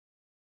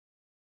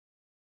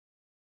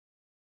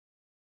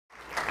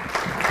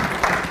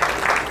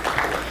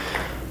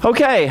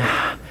Okay,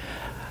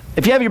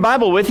 if you have your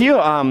Bible with you,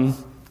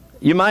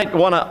 you might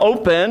want to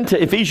open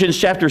to Ephesians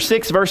chapter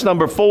 6, verse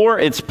number 4.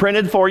 It's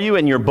printed for you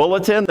in your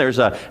bulletin. There's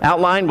an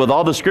outline with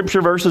all the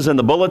scripture verses in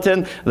the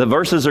bulletin. The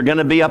verses are going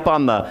to be up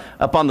on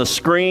the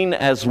screen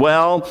as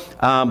well.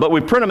 But we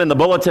print them in the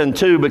bulletin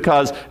too,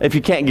 because if you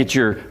can't get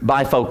your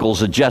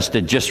bifocals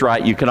adjusted just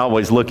right, you can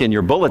always look in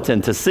your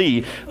bulletin to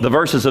see the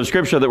verses of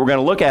scripture that we're going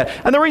to look at.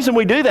 And the reason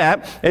we do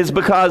that is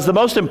because the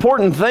most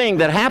important thing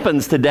that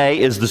happens today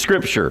is the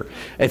scripture.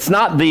 It's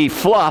not the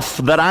fluff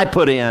that I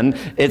put in.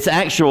 It's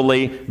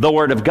actually the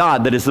Word of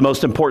God that is the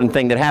most important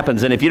thing that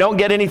happens. And if you don't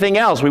get anything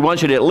else, we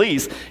want you to at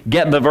least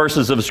get the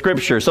verses of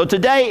Scripture. So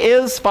today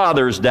is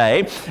Father's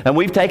Day, and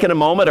we've taken a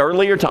moment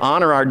earlier to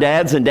honor our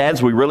dads. And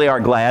dads, we really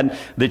are glad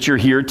that you're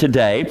here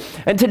today.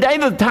 And today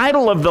the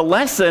title of the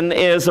lesson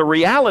is a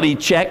reality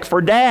check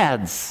for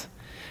dads.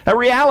 A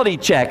reality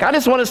check. I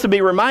just want us to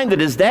be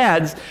reminded as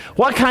dads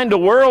what kind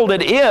of world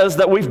it is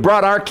that we've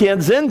brought our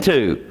kids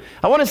into.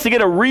 I want us to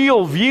get a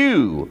real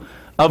view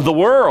of the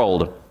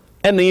world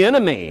and the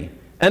enemy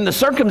and the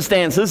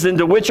circumstances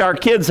into which our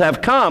kids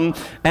have come,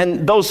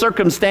 and those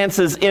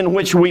circumstances in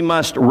which we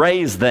must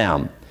raise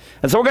them.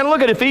 And so we're going to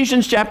look at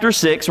Ephesians chapter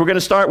 6. We're going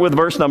to start with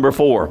verse number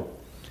 4.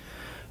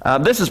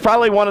 This is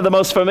probably one of the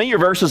most familiar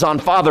verses on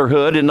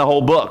fatherhood in the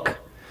whole book.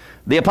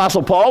 The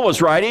Apostle Paul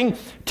was writing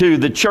to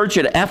the church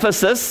at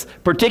Ephesus.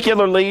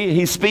 Particularly,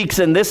 he speaks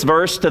in this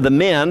verse to the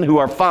men who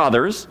are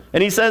fathers.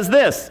 And he says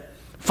this,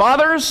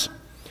 "Fathers,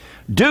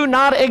 do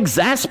not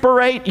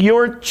exasperate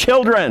your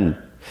children."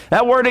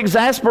 That word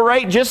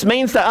exasperate just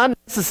means to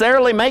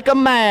unnecessarily make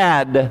them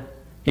mad.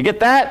 You get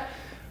that?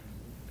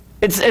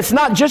 It's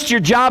not just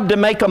your job to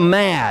make them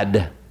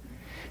mad.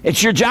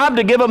 It's your job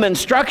to give them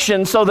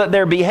instruction so that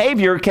their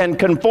behavior can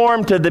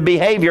conform to the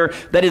behavior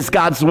that is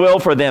God's will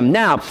for them.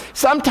 Now,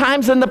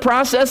 sometimes in the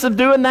process of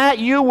doing that,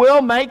 you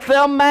will make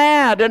them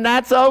mad, and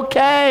that's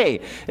okay.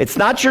 It's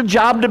not your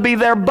job to be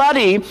their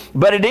buddy,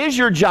 but it is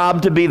your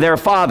job to be their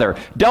father.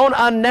 Don't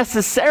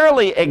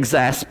unnecessarily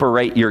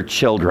exasperate your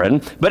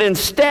children, but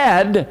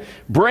instead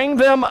bring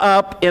them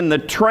up in the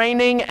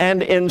training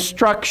and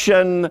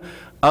instruction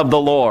of the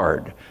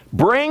Lord.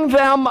 Bring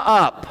them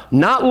up,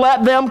 not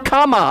let them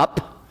come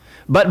up,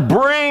 but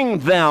bring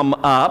them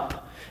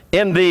up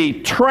in the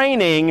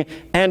training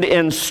and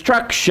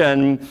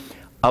instruction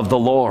of the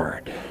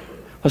Lord.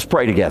 Let's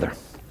pray together.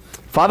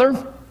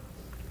 Father,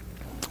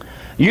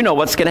 you know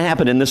what's going to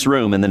happen in this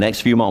room in the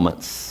next few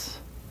moments.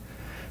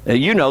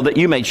 You know that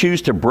you may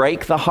choose to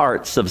break the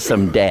hearts of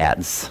some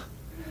dads.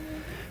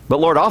 But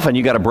Lord, often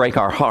you got to break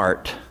our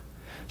heart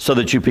so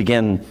that you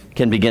can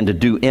begin to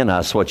do in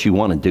us what you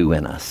want to do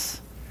in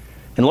us.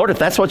 And Lord, if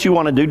that's what you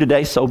want to do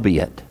today, so be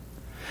it.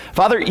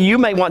 Father, you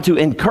may want to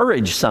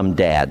encourage some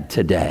dad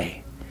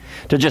today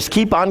to just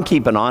keep on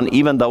keeping on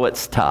even though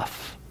it's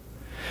tough.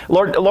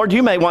 Lord,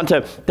 you may want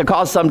to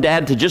cause some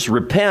dad to just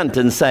repent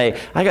and say,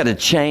 I got to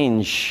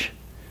change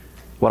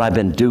what I've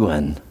been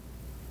doing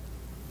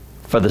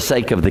for the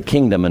sake of the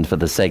kingdom and for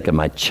the sake of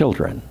my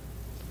children.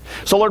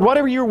 So Lord,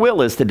 whatever your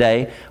will is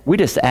today, we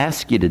just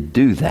ask you to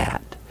do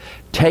that.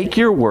 Take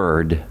your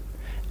word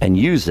and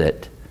use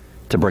it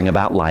to bring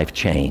about life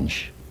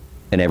change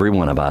in every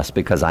one of us,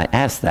 because I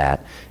ask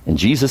that in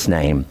Jesus'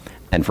 name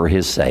and for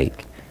his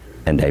sake,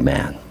 and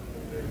amen.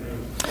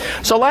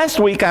 So last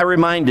week I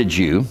reminded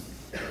you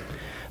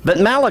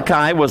that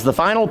Malachi was the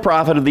final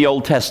prophet of the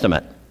Old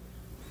Testament.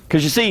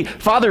 Because you see,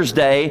 Father's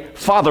Day,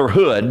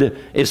 fatherhood,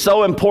 is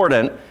so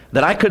important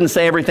that I couldn't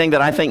say everything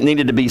that I think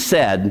needed to be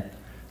said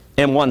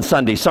in one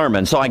Sunday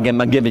sermon, so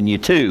I'm giving you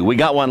two. We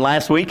got one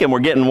last week and we're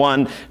getting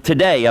one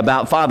today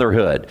about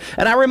fatherhood.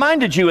 And I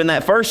reminded you in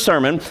that first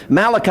sermon,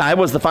 Malachi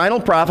was the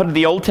final prophet of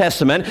the Old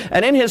Testament,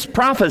 and in his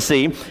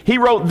prophecy, he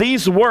wrote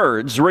these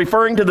words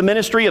referring to the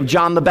ministry of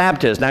John the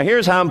Baptist. Now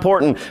here's how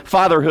important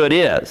fatherhood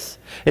is.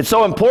 It's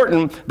so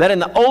important that in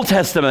the Old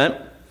Testament,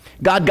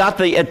 God got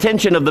the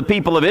attention of the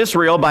people of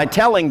Israel by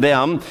telling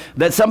them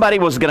that somebody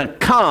was going to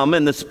come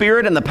in the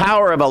spirit and the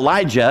power of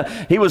Elijah.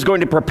 He was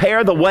going to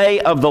prepare the way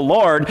of the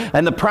Lord,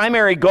 and the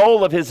primary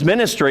goal of his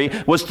ministry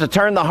was to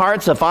turn the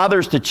hearts of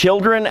fathers to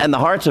children and the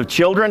hearts of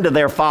children to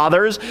their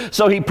fathers.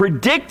 So he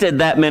predicted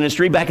that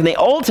ministry back in the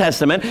Old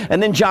Testament,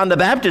 and then John the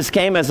Baptist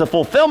came as a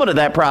fulfillment of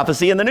that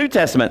prophecy in the New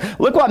Testament.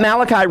 Look what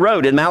Malachi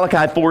wrote in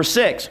Malachi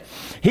 4:6.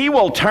 He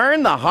will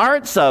turn the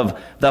hearts of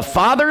the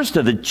fathers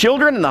to the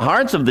children and the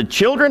hearts of the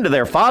children to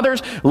their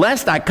fathers,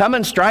 lest I come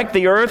and strike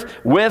the earth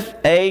with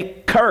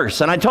a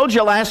curse. And I told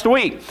you last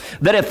week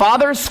that if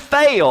fathers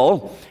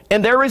fail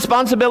in their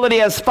responsibility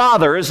as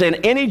fathers in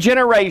any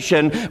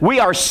generation, we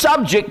are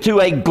subject to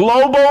a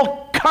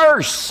global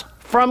curse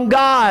from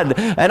God.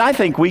 And I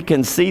think we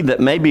can see that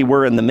maybe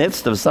we're in the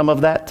midst of some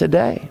of that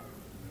today.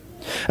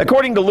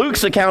 According to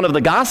Luke's account of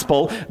the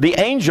gospel, the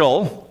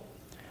angel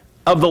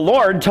of the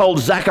Lord told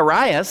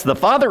Zacharias, the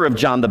father of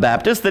John the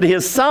Baptist, that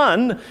his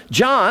son,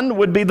 John,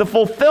 would be the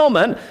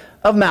fulfillment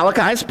of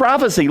Malachi's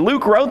prophecy.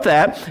 Luke wrote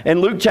that in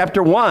Luke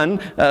chapter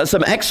 1,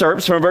 some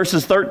excerpts from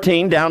verses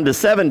 13 down to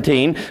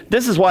 17.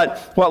 This is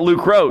what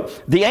Luke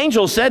wrote. The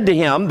angel said to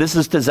him, this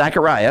is to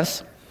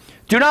Zacharias,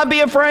 Do not be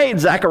afraid,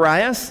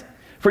 Zacharias,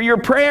 for your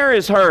prayer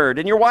is heard,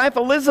 and your wife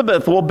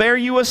Elizabeth will bear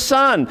you a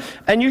son,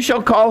 and you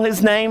shall call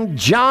his name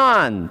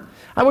John.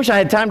 I wish I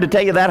had time to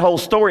tell you that whole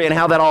story and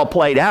how that all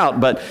played out,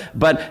 but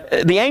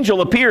the angel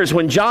appears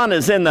when John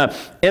is in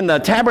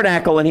the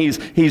tabernacle, and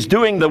he's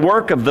doing the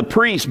work of the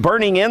priest,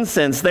 burning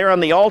incense there on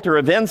the altar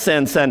of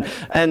incense, and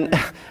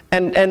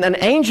an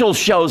angel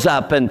shows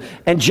up, and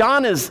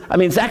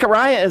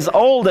Zachariah is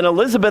old, and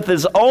Elizabeth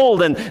is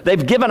old, and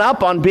they've given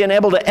up on being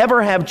able to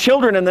ever have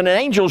children, and then an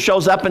angel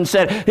shows up and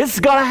said, "This is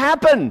going to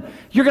happen.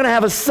 You're going to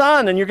have a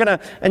son, and you're going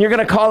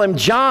to call him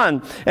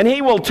John, and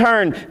he will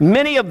turn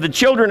many of the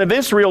children of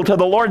Israel to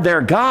the Lord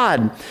their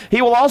God.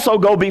 He will also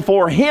go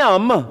before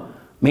him,"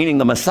 meaning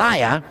the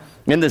Messiah,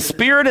 "in the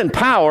spirit and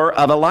power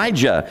of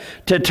Elijah,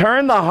 to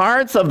turn the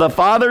hearts of the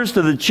fathers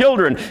to the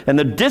children, and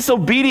the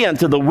disobedient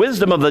to the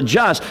wisdom of the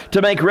just,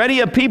 to make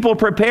ready a people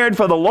prepared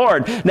for the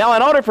Lord." Now,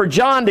 in order for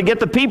John to get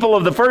the people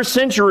of the first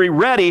century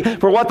ready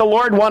for what the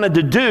Lord wanted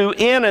to do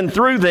in and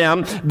through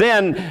them,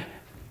 then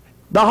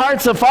the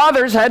hearts of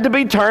fathers had to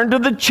be turned to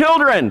the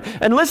children.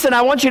 And listen,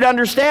 I want you to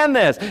understand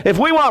this. If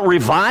we want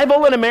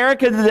revival in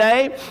America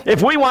today,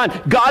 if we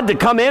want God to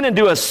come in and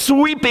do a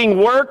sweeping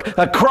work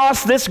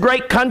across this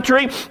great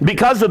country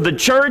because of the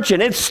church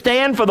and its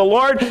stand for the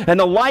Lord and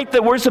the light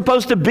that we're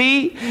supposed to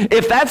be,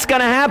 if that's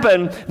going to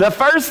happen, the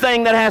first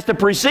thing that has to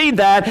precede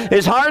that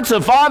is hearts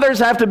of fathers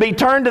have to be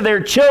turned to their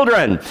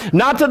children,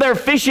 not to their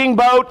fishing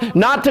boat,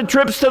 not to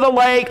trips to the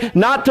lake,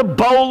 not to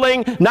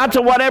bowling, not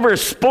to whatever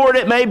sport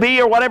it may be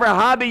or whatever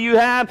hobby you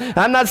have.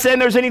 I'm not saying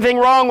there's anything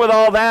wrong with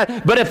all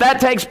that, but if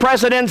that takes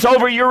precedence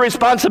over your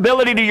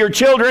responsibility to your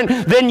children,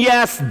 then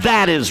yes,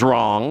 that is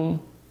wrong.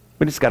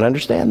 We just got to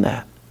understand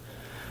that.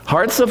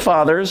 Hearts of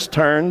fathers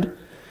turned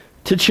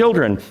to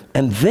children,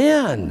 and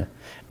then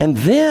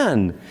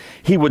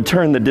he would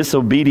turn the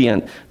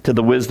disobedient to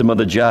the wisdom of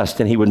the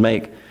just, and he would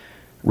make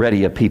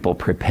ready a people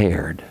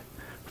prepared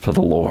for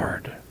the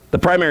Lord. The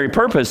primary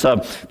purpose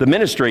of the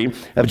ministry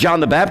of John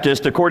the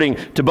Baptist, according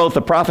to both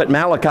the prophet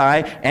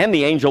Malachi and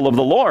the angel of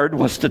the Lord,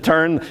 was to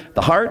turn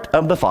the heart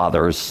of the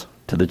fathers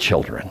to the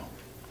children.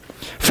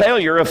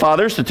 Failure of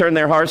fathers to turn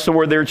their hearts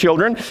toward their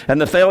children,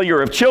 and the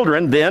failure of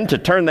children then to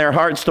turn their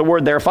hearts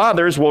toward their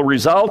fathers, will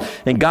result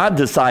in God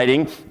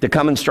deciding to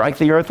come and strike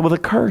the earth with a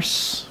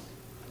curse.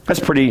 That's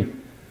pretty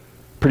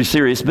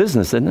serious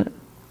business, isn't it?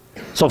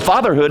 So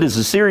fatherhood is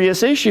a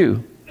serious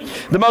issue.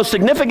 The most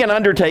significant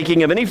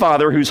undertaking of any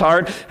father whose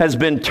heart has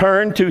been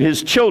turned to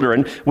his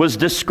children was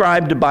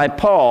described by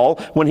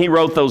Paul when he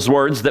wrote those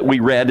words that we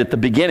read at the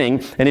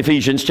beginning in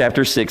Ephesians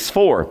chapter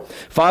 6:4.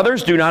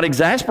 "Fathers, do not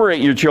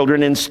exasperate your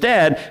children.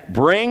 Instead,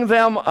 bring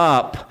them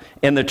up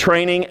in the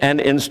training and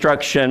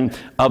instruction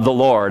of the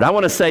Lord." I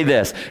want to say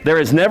this. There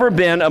has never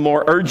been a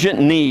more urgent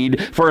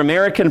need for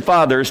American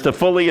fathers to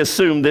fully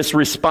assume this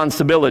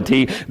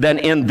responsibility than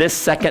in this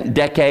second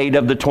decade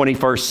of the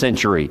 21st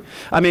century.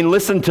 I mean,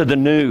 listen to the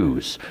news.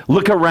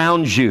 Look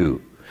around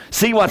you.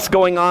 See what's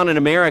going on in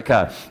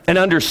America and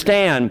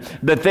understand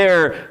that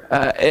there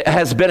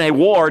has been a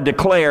war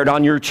declared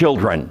on your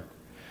children.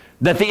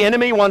 That the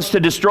enemy wants to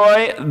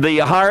destroy the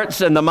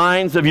hearts and the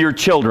minds of your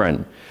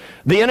children.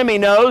 The enemy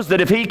knows that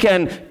if he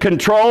can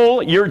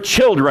control your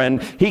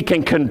children, he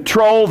can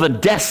control the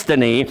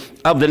destiny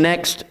of the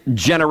next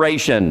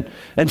generation.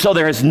 And so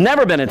there has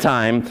never been a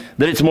time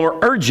that it's more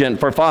urgent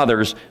for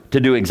fathers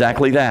to do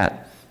exactly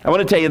that. I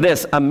want to tell you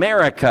this,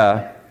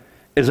 America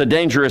is a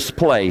dangerous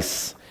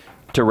place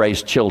to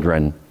raise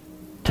children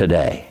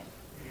today.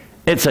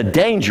 It's a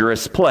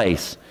dangerous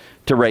place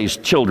to raise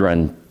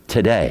children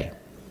today.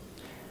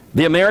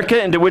 The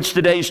America into which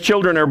today's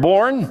children are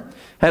born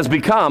has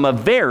become a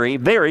very,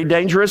 very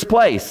dangerous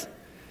place.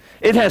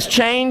 It has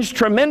changed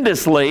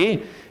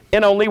tremendously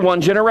in only one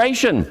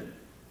generation.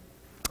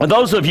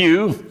 Those of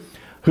you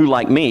who,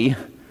 like me,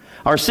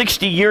 are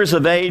 60 years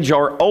of age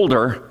or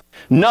older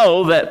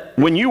know that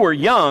when you were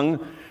young,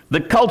 the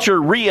culture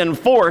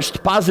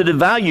reinforced positive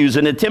values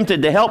and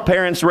attempted to help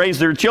parents raise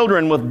their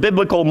children with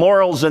biblical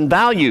morals and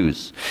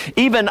values.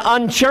 Even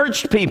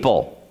unchurched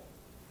people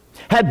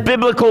had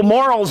biblical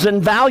morals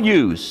and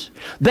values.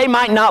 They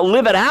might not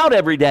live it out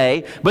every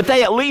day, but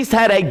they at least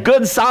had a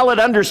good, solid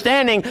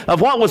understanding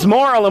of what was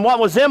moral and what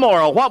was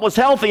immoral, what was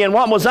healthy and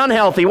what was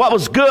unhealthy, what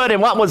was good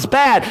and what was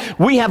bad.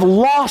 We have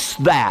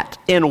lost that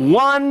in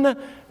one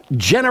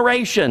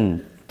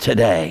generation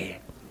today.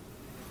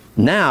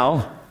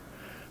 Now,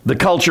 the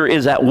culture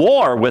is at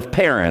war with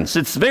parents.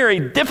 It's very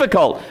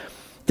difficult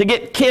to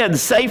get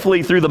kids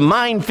safely through the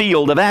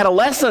minefield of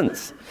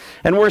adolescence.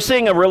 And we're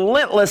seeing a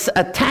relentless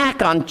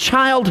attack on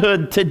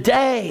childhood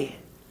today.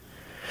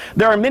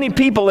 There are many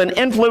people in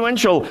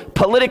influential,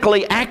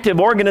 politically active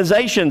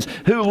organizations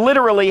who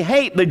literally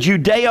hate the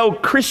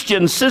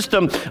Judeo-Christian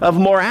system of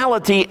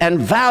morality and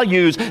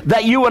values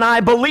that you and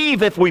I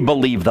believe if we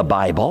believe the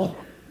Bible.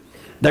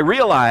 They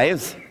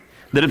realize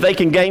that if they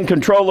can gain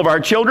control of our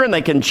children,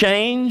 they can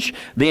change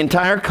the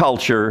entire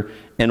culture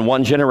in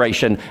one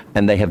generation,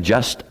 and they have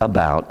just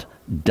about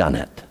done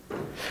it.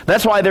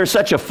 That's why there's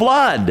such a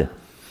flood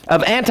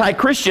of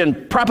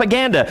anti-Christian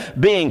propaganda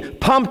being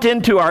pumped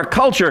into our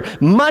culture,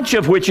 much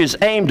of which is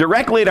aimed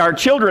directly at our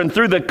children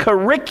through the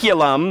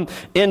curriculum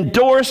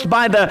endorsed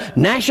by the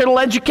National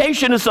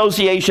Education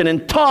Association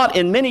and taught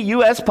in many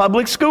U.S.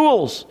 public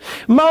schools.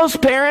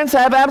 Most parents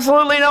have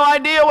absolutely no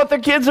idea what their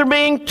kids are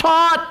being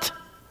taught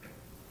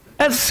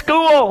at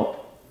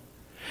school.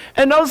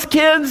 And those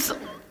kids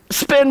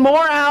spend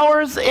more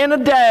hours in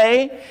a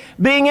day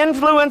being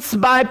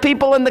influenced by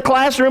people in the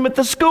classroom at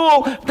the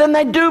school than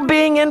they do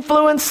being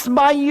influenced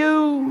by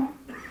you.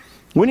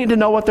 We need to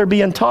know what they're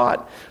being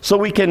taught so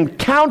we can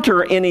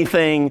counter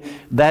anything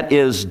that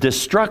is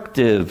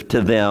destructive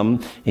to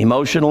them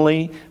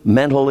emotionally,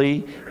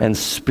 mentally, and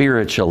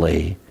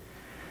spiritually.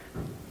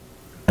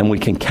 And we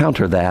can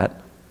counter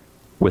that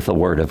with the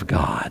Word of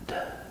God.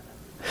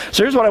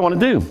 So here's what I want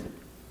to do.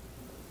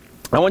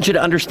 I want you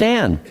to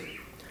understand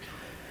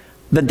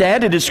that,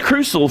 Dad, it is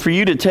crucial for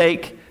you to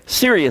take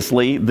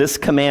seriously this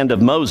command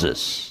of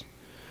Moses.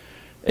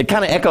 It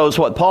kind of echoes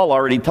what Paul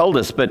already told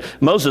us, but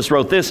Moses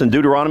wrote this in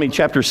Deuteronomy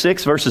chapter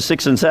 6, verses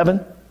 6 and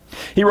 7.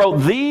 He wrote,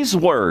 "These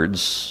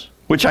words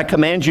which I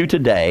command you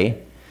today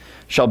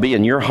shall be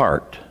in your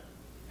heart,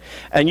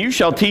 and you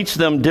shall teach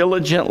them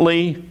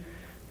diligently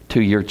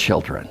to your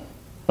children."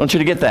 I want you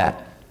to get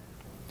that.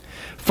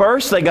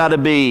 First, they got to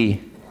be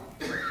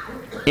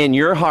in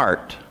your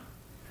heart.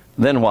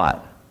 Then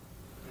what?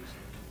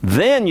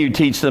 Then you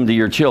teach them to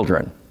your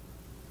children.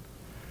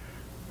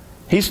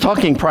 He's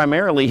talking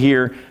primarily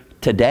here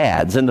to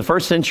dads. In the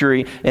first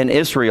century in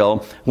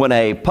Israel, when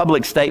a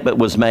public statement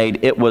was made,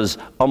 it was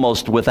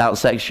almost without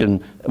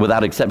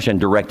exception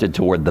directed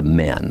toward the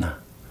men.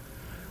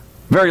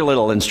 Very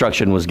little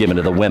instruction was given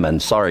to the women.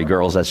 Sorry,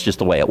 girls, that's just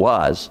the way it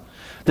was.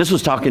 This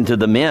was talking to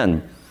the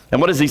men.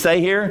 And what does he say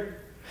here?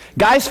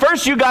 Guys,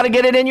 first you got to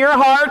get it in your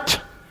heart,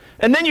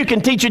 and then you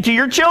can teach it to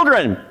your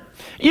children.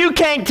 You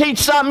can't teach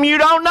something you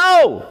don't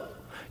know.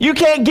 You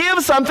can't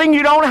give something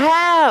you don't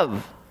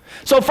have.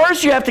 So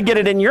first you have to get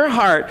it in your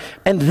heart,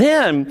 and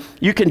then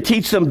you can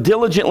teach them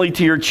diligently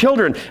to your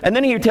children. And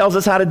then he tells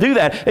us how to do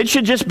that. It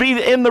should just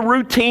be in the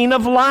routine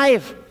of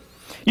life.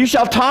 You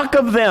shall talk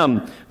of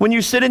them when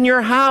you sit in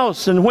your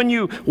house, and when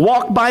you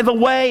walk by the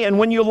way, and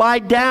when you lie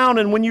down,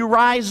 and when you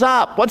rise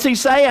up. What's he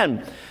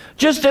saying?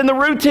 Just in the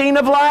routine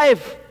of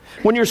life.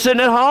 When you're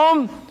sitting at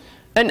home,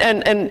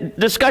 and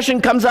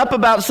discussion comes up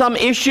about some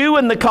issue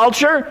in the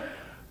culture,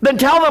 then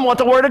tell them what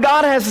the Word of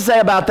God has to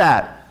say about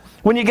that.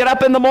 When you get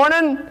up in the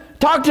morning,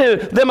 talk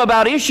to them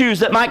about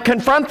issues that might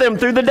confront them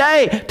through the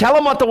day. Tell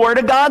them what the Word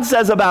of God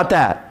says about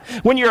that.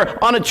 When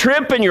you're on a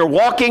trip and you're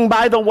walking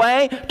by the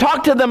way,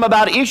 talk to them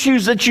about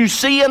issues that you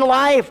see in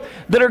life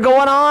that are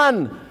going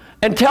on.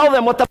 And tell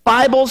them what the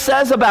Bible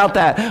says about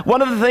that.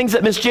 One of the things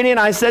that Miss Jenny and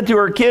I said to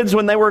her kids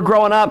when they were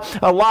growing up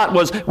a lot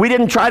was we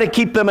didn't try to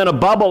keep them in a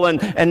bubble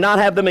and not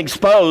have them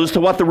exposed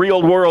to what the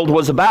real world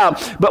was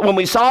about. But when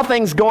we saw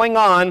things going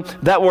on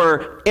that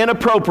were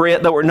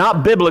inappropriate, that were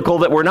not biblical,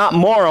 that were not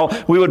moral,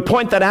 we would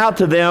point that out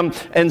to them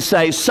and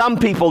say, some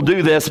people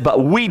do this,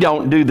 but we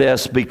don't do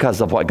this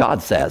because of what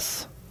God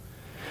says.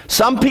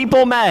 Some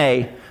people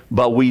may,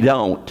 but we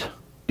don't. Do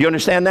you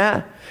understand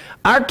that?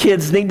 Our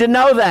kids need to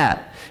know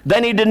that. They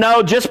need to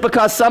know just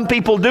because some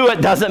people do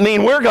it doesn't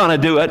mean we're going to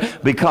do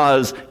it,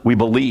 because we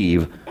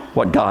believe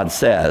what God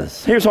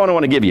says. Here's what I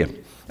want to give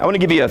you. I want to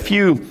give you a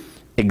few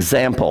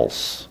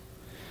examples.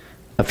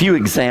 A few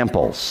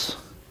examples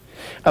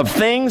of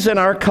things in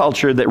our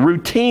culture that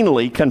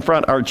routinely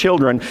confront our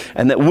children,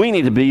 and that we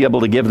need to be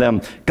able to give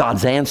them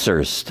God's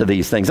answers to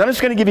these things. I'm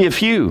just going to give you a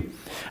few.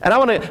 And I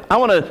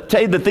want to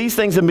tell you that these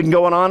things have been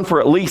going on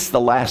for at least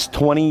the last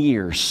 20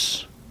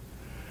 years.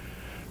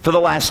 For the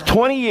last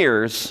 20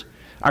 years,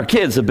 our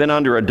kids have been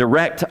under a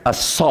direct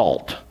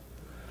assault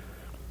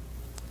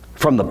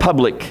from the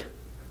public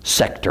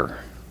sector.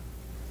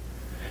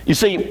 You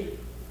see,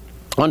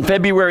 on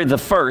February the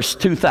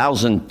 1st,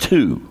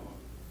 2002,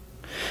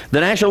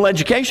 the National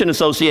Education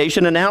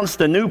Association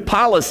announced a new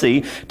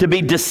policy to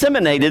be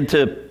disseminated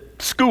to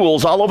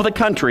schools all over the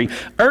country,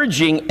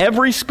 urging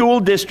every school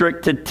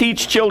district to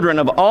teach children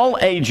of all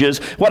ages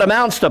what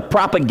amounts to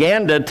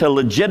propaganda to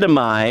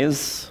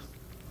legitimize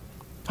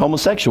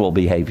homosexual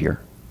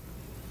behavior,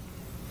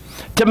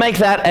 to make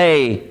that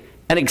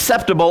an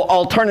acceptable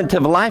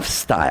alternative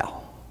lifestyle.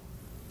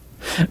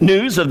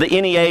 News of the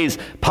NEA's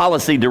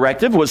policy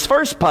directive was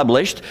first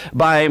published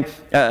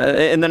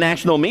in the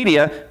national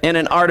media in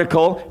an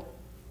article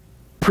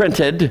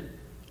printed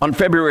on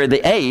February the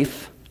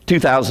 8th,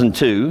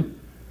 2002,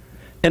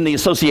 in the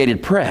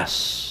Associated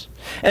Press.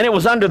 And it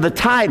was under the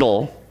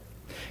title,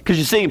 because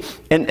you see,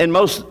 in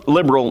most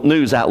liberal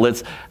news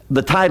outlets,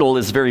 the title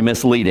is very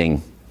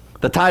misleading.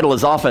 The title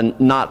is often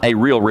not a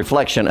real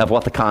reflection of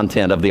what the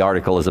content of the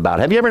article is about.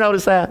 Have you ever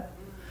noticed that?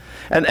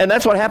 And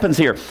that's what happens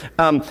here.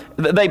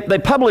 They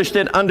published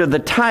it under the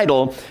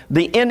title,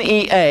 the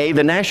NEA,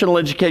 the National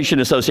Education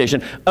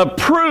Association,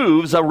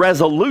 approves a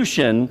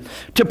resolution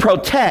to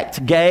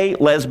protect gay,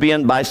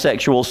 lesbian,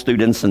 bisexual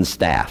students and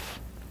staff.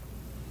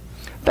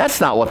 That's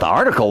not what the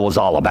article was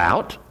all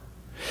about.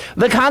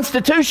 The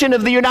Constitution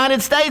of the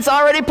United States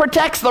already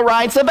protects the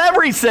rights of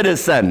every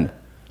citizen.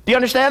 Do you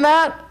understand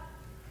that?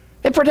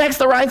 It protects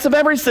the rights of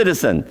every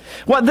citizen.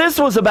 What this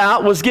was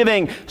about was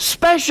giving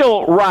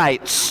special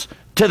rights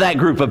to that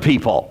group of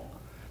people.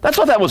 That's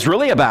what that was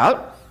really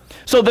about.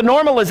 So the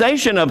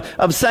normalization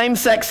of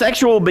same-sex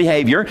sexual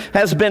behavior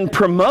has been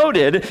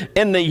promoted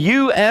in the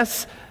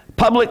U.S.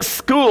 public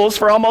schools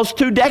for almost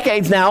 2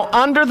 decades now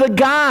under the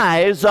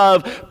guise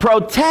of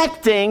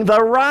protecting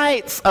the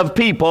rights of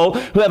people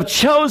who have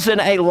chosen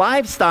a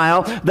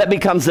lifestyle that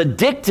becomes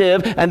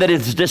addictive and that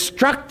is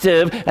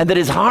destructive and that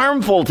is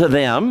harmful to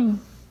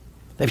them.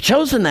 They've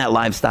chosen that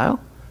lifestyle.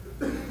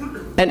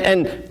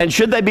 And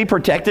should they be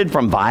protected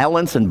from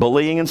violence and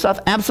bullying and stuff?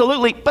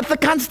 Absolutely. But the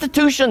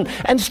Constitution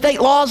and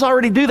state laws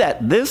already do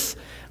that. This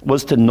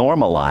was to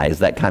normalize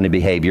that kind of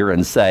behavior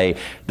and say,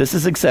 this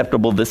is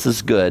acceptable, this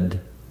is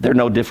good. They're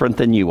no different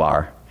than you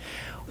are.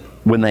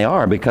 When they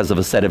are, because of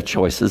a set of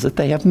choices that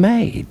they have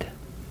made.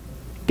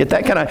 Get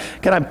that?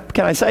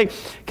 Can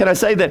I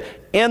say that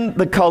in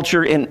the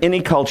culture, in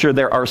any culture,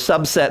 there are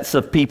subsets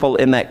of people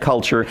in that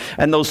culture,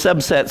 and those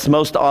subsets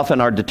most often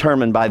are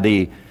determined by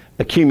the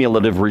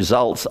accumulative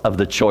results of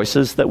the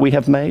choices that we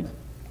have made?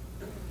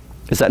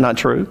 Is that not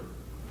true?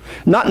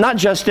 Not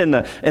just in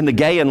the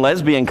gay and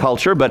lesbian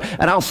culture, but,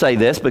 and I'll say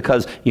this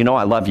because, you know,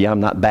 I love you, I'm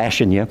not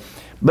bashing you,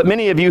 but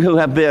many of you who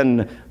have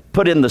been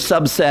put in the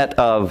subset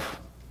of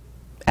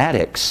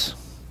addicts,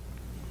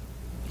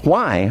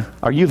 why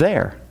are you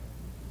there?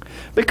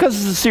 Because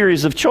it's a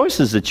series of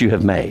choices that you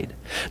have made.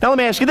 Now let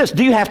me ask you this,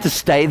 do you have to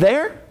stay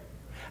there?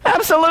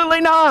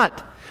 Absolutely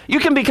not. You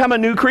can become a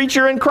new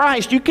creature in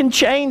Christ. You can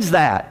change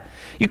that.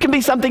 You can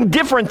be something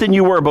different than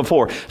you were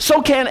before.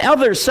 So can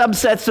other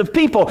subsets of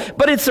people.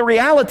 But it's a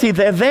reality,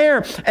 they're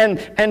there.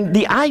 And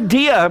the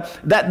idea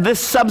that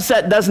this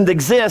subset doesn't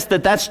exist,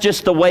 that that's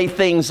just the way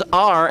things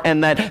are,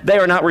 and that they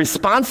are not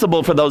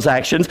responsible for those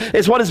actions,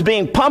 is what is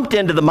being pumped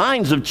into the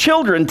minds of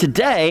children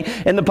today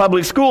in the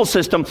public school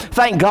system.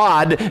 Thank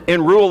God,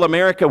 in rural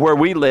America where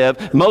we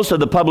live, most of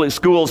the public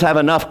schools have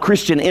enough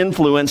Christian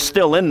influence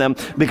still in them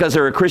because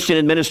there are Christian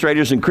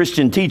administrators and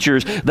Christian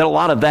teachers that a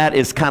lot of that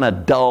is kind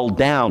of dulled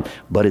down.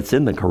 But it's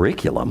in the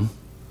curriculum.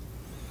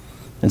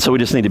 And so we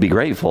just need to be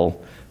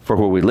grateful for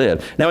where we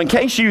live. Now, in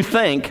case you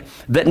think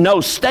that no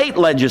state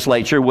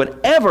legislature would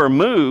ever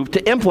move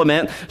to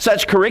implement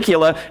such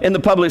curricula in the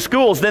public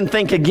schools, then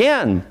think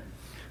again.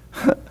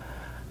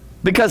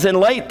 Because in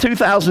late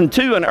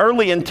 2002 and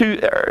early in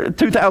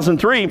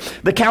 2003,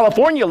 the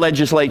California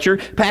legislature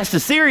passed a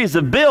series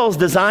of bills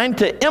designed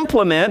to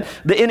implement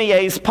the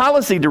NEA's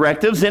policy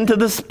directives into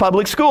the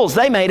public schools.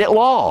 They made it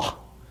law.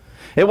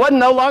 It wasn't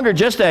no longer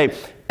just a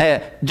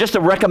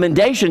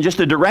recommendation, just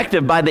a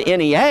directive by the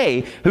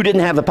NEA, who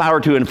didn't have the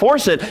power to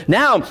enforce it.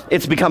 Now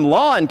it's become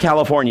law in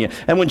California.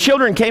 And when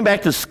children came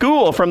back to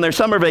school from their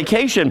summer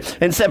vacation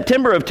in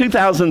September of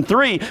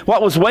 2003,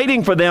 what was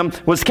waiting for them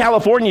was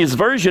California's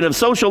version of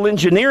social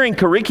engineering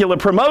curricula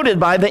promoted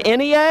by the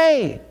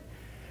NEA.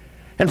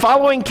 And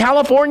following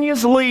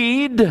California's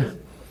lead,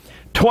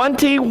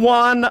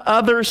 21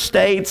 other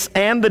states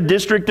and the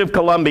District of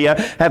Columbia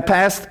have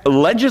passed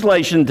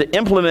legislation to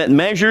implement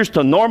measures to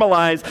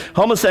normalize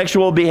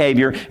homosexual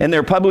behavior in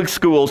their public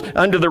schools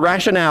under the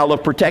rationale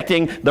of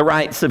protecting the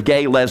rights of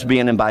gay,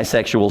 lesbian, and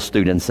bisexual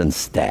students and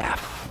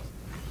staff.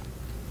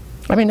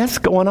 I mean, that's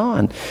going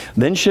on.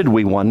 Then should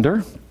we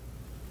wonder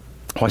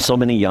why so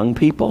many young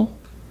people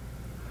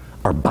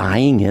are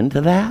buying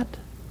into that?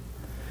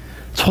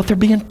 It's what they're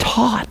being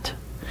taught.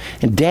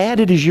 And Dad,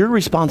 it is your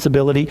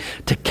responsibility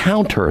to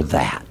counter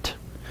that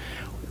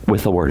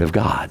with the Word of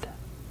God.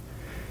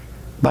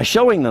 By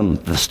showing them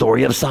the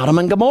story of Sodom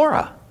and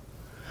Gomorrah.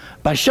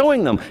 By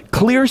showing them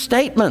clear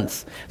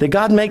statements that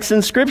God makes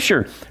in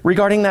Scripture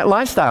regarding that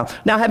lifestyle.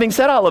 Now, having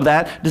said all of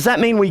that, does that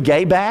mean we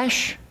gay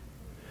bash?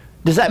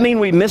 Does that mean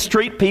we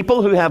mistreat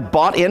people who have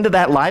bought into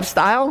that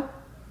lifestyle?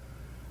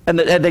 And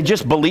they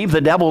just believe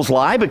the devil's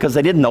lie because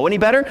they didn't know any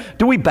better?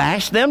 Do we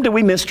bash them? Do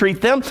we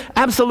mistreat them?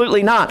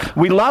 Absolutely not.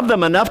 We love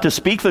them enough to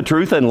speak the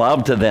truth in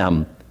love to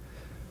them.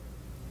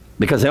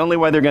 Because the only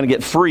way they're going to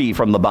get free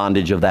from the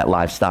bondage of that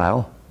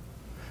lifestyle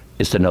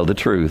is to know the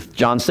truth.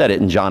 John said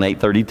it in John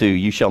 8:32.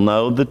 You shall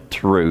know the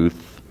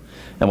truth.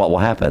 And what will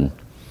happen?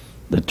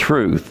 The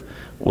truth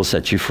will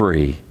set you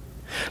free.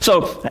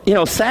 So, you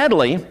know,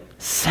 sadly,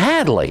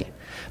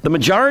 the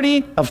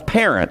majority of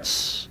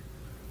parents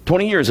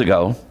 20 years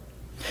ago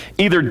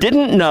either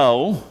didn't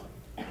know,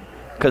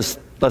 because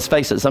let's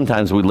face it,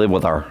 sometimes we live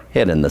with our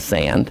head in the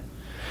sand.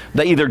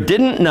 They either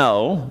didn't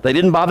know, they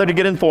didn't bother to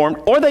get informed,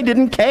 or they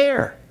didn't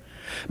care.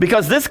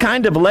 Because this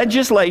kind of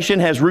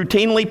legislation has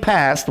routinely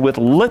passed with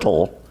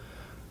little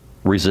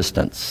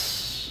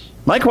resistance.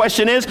 My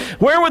question is,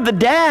 where were the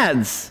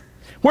dads?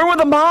 Where were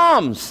the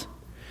moms?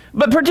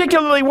 But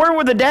particularly, where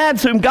were the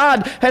dads whom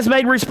God has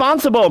made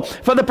responsible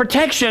for the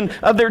protection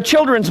of their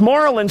children's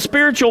moral and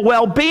spiritual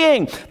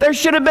well-being? There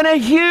should have been a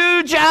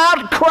huge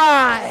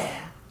outcry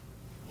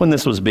when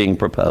this was being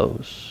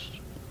proposed.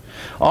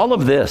 All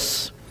of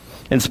this,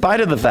 in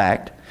spite of the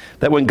fact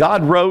that when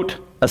God wrote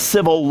a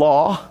civil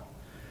law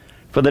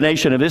for the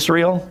nation of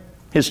Israel,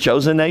 his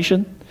chosen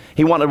nation.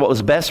 He wanted what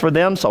was best for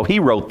them, so he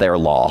wrote their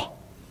law.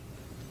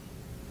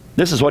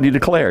 This is what he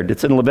declared.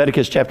 It's in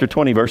Leviticus chapter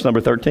 20, verse number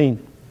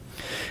 13.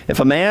 If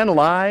a man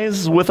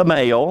lies with a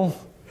male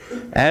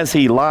as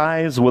he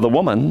lies with a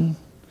woman,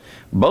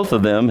 both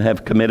of them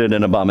have committed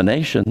an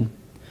abomination.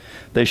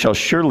 They shall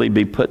surely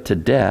be put to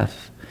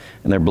death,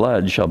 and their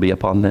blood shall be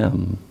upon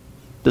them.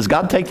 Does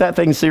God take that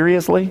thing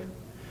seriously?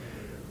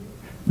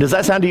 Does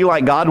that sound to you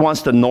like God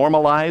wants to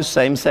normalize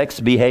same-sex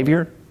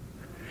behavior?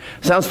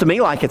 Sounds to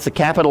me like it's a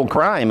capital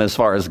crime as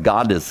far as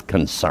God is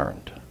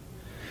concerned.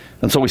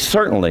 And so we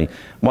certainly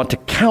want to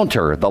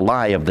counter the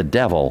lie of the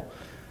devil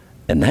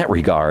in that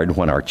regard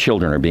when our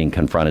children are being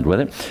confronted with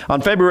it.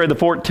 On February the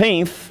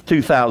 14th,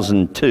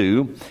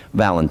 2002,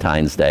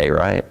 Valentine's Day,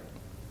 right?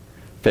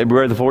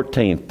 February the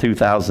 14th,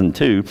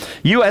 2002,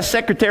 U.S.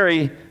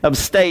 Secretary of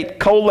State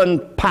Colin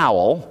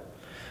Powell,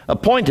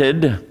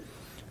 appointed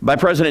by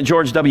President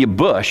George W.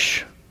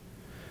 Bush,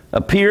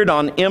 appeared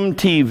on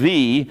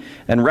MTV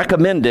and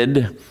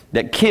recommended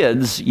that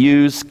kids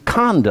use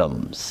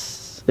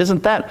condoms.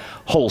 Isn't that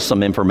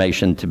wholesome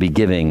information to be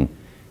giving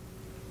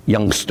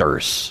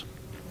youngsters,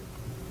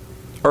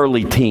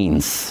 early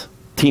teens,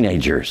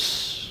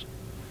 teenagers?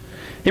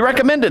 He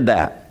recommended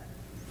that.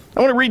 I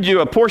want to read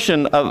you a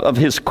portion of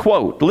his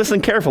quote. Listen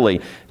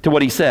carefully to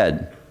what he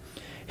said.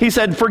 He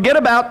said, "Forget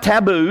about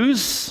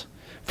taboos.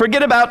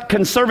 Forget about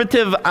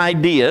conservative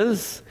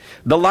ideas.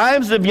 The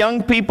lives of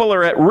young people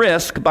are at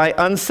risk by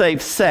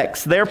unsafe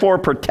sex. Therefore,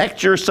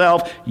 protect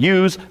yourself.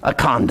 Use a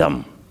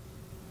condom."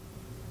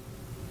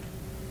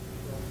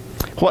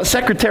 What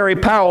Secretary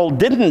Powell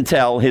didn't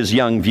tell his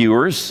young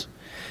viewers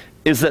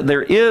is that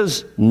there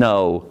is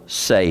no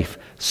safe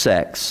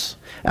sex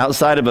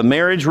outside of a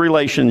marriage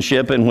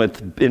relationship in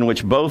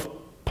which both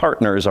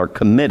partners are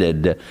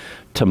committed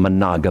to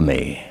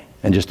monogamy.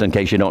 And just in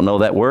case you don't know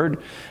that word,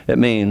 it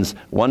means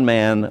one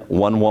man,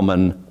 one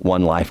woman,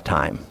 one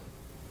lifetime.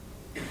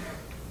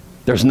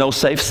 There's no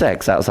safe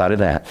sex outside of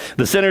that.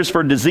 The Centers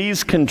for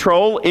Disease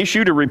Control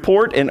issued a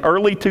report in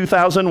early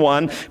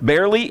 2001,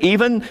 barely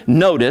even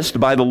noticed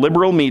by the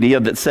liberal media,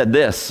 that said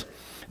this: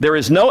 "There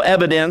is no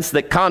evidence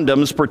that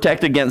condoms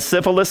protect against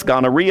syphilis,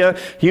 gonorrhea,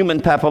 human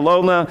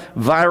papilloma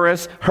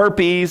virus,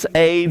 herpes,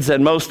 AIDS,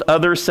 and most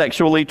other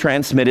sexually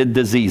transmitted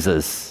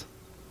diseases."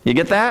 You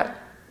get that?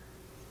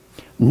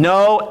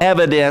 No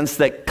evidence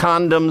that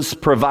condoms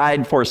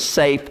provide for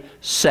safe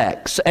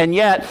sex. And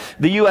yet,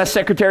 the U.S.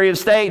 Secretary of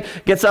State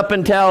gets up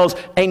and tells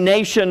a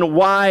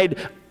nationwide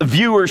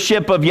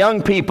viewership of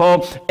young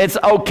people, it's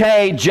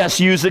okay, just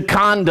use a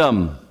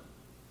condom.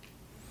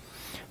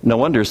 No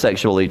wonder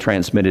sexually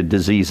transmitted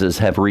diseases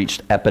have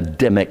reached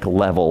epidemic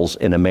levels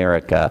in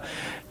America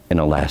in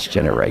the last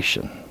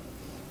generation.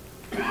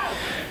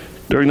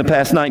 During the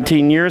past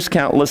 19 years,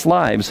 countless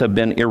lives have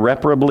been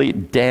irreparably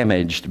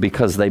damaged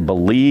because they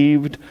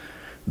believed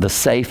the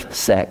safe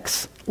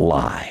sex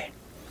lie.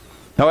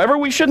 However,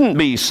 we shouldn't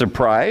be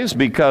surprised,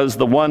 because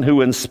the one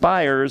who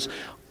inspires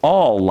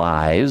all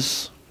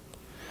lies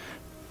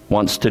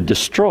wants to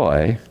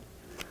destroy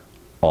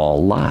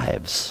all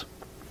lives.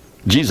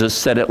 Jesus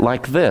said it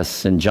like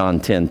this in John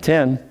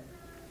 10:10.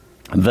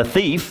 The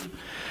thief,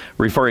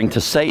 referring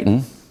to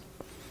Satan,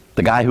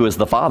 the guy who is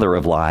the father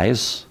of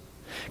lies,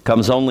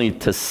 comes only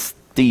to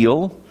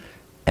steal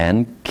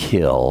and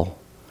kill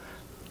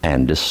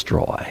and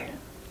destroy.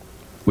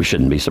 We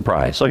shouldn't be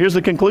surprised. So here's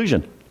the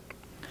conclusion.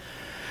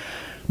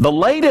 The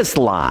latest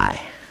lie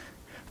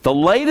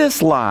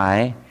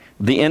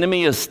the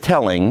enemy is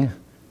telling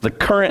the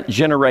current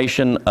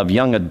generation of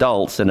young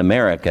adults in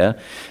America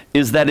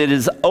is that it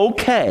is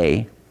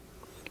okay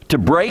to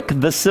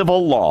break the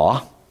civil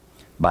law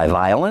by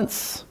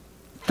violence,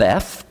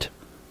 theft,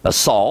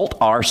 assault,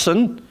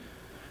 arson,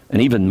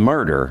 and even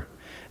murder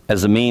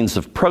as a means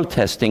of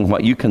protesting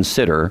what you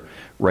consider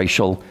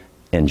racial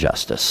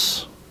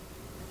injustice.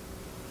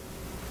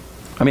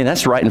 I mean,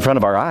 that's right in front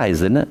of our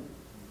eyes, isn't it?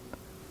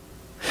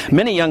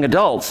 Many young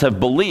adults have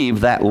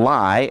believed that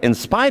lie in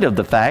spite of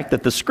the fact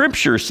that the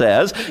Scripture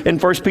says in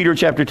 1 Peter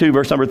chapter 2,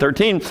 verse number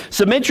 13,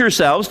 "Submit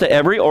yourselves to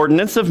every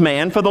ordinance of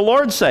man for the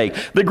Lord's sake."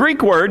 The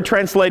Greek word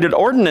translated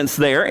ordinance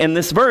there in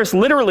this verse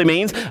literally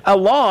means a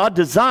law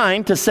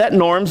designed to set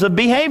norms of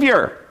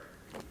behavior.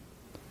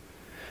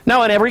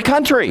 Now, in every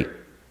country,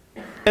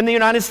 in the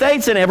United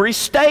States, in every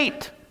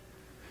state,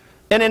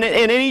 and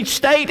in each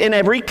state, in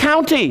every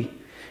county,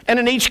 and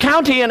in each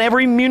county, in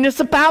every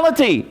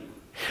municipality,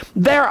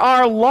 there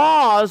are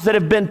laws that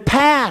have been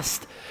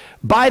passed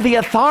by the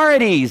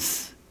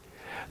authorities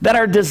that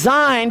are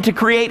designed to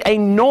create a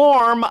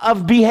norm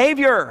of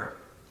behavior.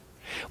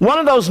 One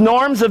of those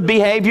norms of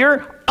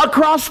behavior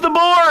across the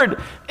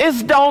board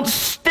is don't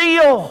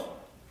steal.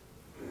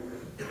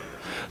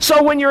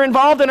 So when you're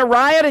involved in a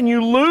riot and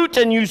you loot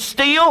and you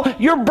steal,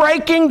 you're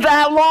breaking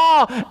that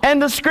law.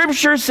 And the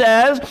Scripture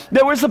says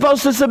that we're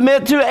supposed to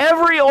submit to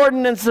every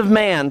ordinance of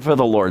man for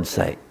the Lord's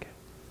sake.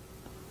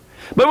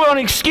 But we won't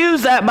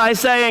excuse that by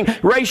saying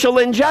racial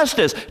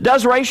injustice.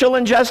 Does racial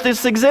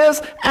injustice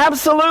exist?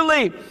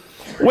 Absolutely.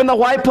 When the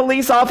white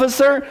police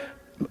officer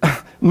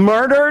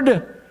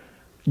murdered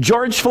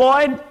George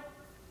Floyd?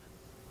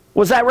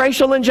 Was that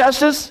racial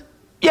injustice?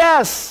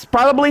 Yes,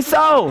 probably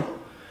so.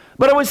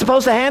 But are we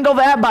supposed to handle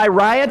that by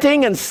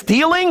rioting and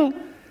stealing?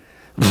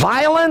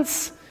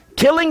 Violence?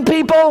 Killing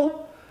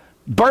people?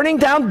 Burning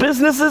down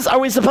businesses? Are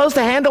we supposed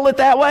to handle it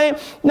that way?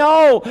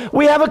 No,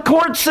 we have a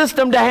court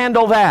system to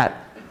handle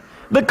that.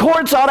 The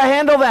courts ought to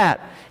handle that.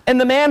 And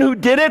the man who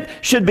did it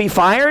should be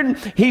fired.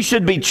 He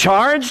should be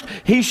charged.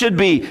 He should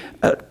be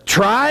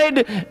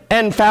tried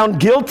and found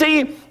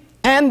guilty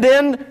and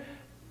then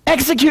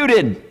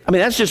executed. I mean,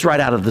 that's just right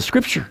out of the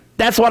scripture.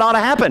 That's what ought to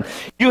happen.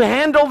 You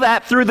handle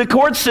that through the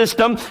court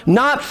system,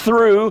 not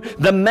through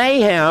the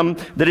mayhem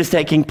that is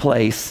taking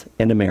place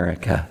in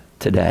America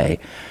today.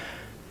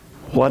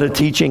 What a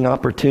teaching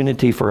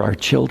opportunity for our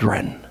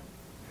children.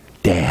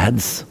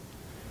 Dads,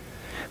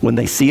 when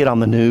they see it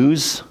on the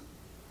news,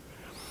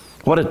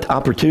 what an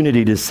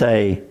opportunity to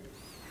say,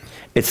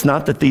 it's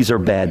not that these are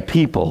bad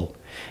people,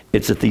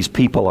 it's that these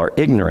people are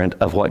ignorant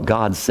of what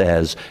God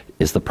says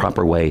is the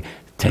proper way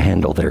to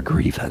handle their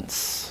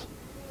grievance.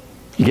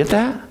 You get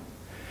that?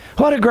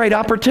 What a great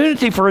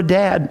opportunity for a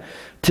dad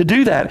to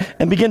do that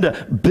and begin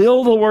to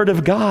build the Word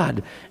of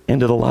God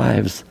into the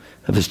lives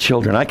of his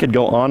children. I could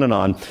go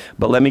on,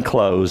 but let me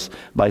close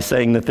by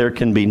saying that there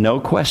can be no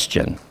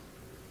question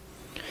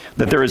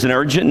that there is an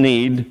urgent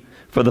need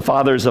for the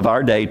fathers of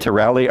our day to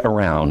rally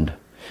around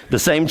the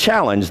same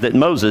challenge that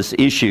Moses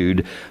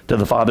issued to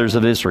the fathers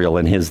of Israel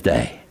in his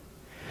day.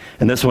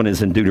 And this one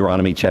is in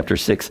Deuteronomy chapter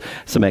 6,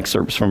 some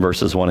excerpts from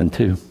verses 1 and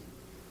 2.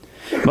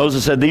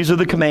 Moses said, "These are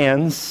the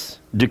commands,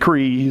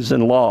 decrees,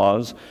 and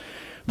laws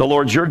the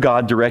Lord your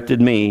God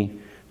directed me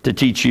to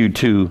teach you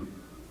to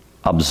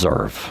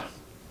observe."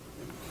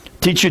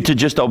 Teach you to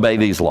just obey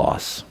these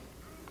laws.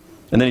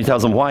 And then he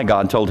tells them why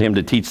God told him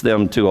to teach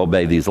them to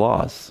obey these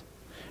laws.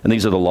 And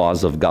these are the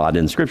laws of God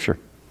in Scripture.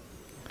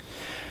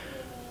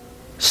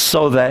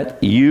 So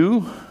that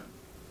you,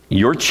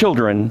 your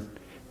children,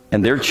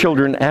 and their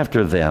children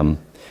after them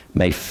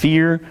may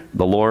fear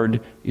the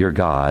Lord your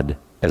God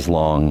as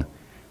long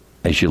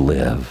as you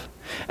live,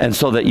 and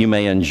so that you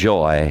may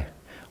enjoy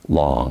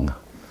long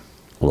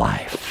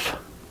life.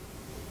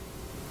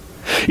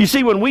 You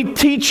see, when we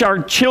teach our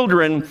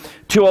children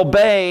to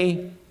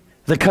obey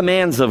the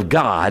commands of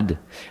God,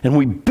 and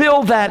we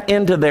build that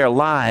into their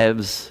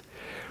lives,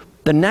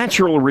 the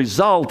natural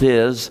result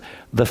is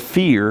the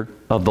fear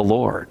of the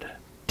Lord.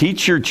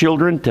 Teach your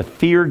children to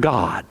fear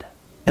God.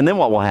 And then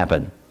what will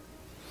happen?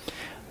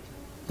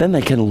 Then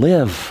they can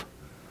live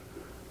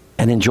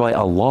and enjoy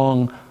a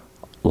long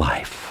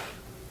life.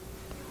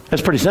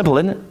 That's pretty simple,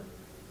 isn't it?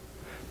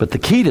 But the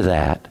key to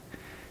that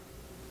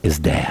is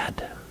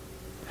dad.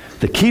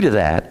 The key to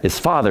that is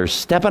fathers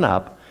stepping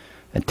up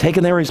and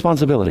taking their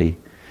responsibility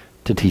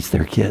to teach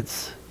their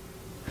kids.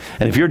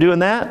 And if you're doing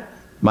that,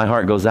 my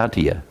heart goes out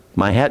to you.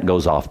 My hat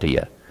goes off to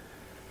you.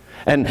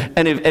 And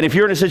if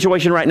you're in a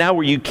situation right now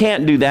where you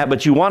can't do that,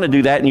 but you want to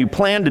do that and you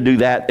plan to do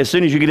that, as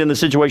soon as you get in the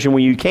situation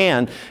where you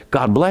can,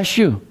 God bless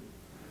you.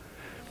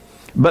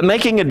 But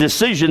making a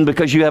decision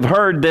because you have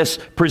heard this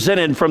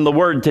presented from the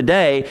Word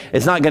today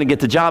is not going to get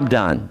the job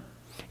done.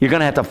 You're going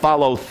to have to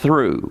follow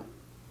through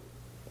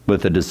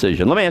with a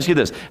decision. Let me ask you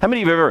this. How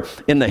many of you have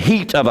ever, in the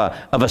heat of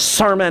a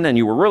sermon, and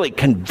you were really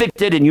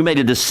convicted and you made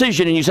a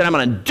decision and you said, I'm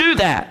going to do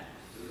that.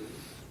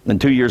 And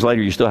 2 years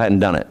later, you still hadn't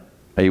done it.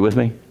 Are you with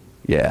me?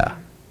 Yeah.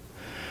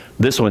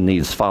 This one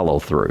needs follow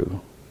through.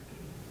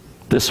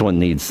 This one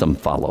needs some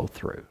follow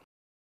through.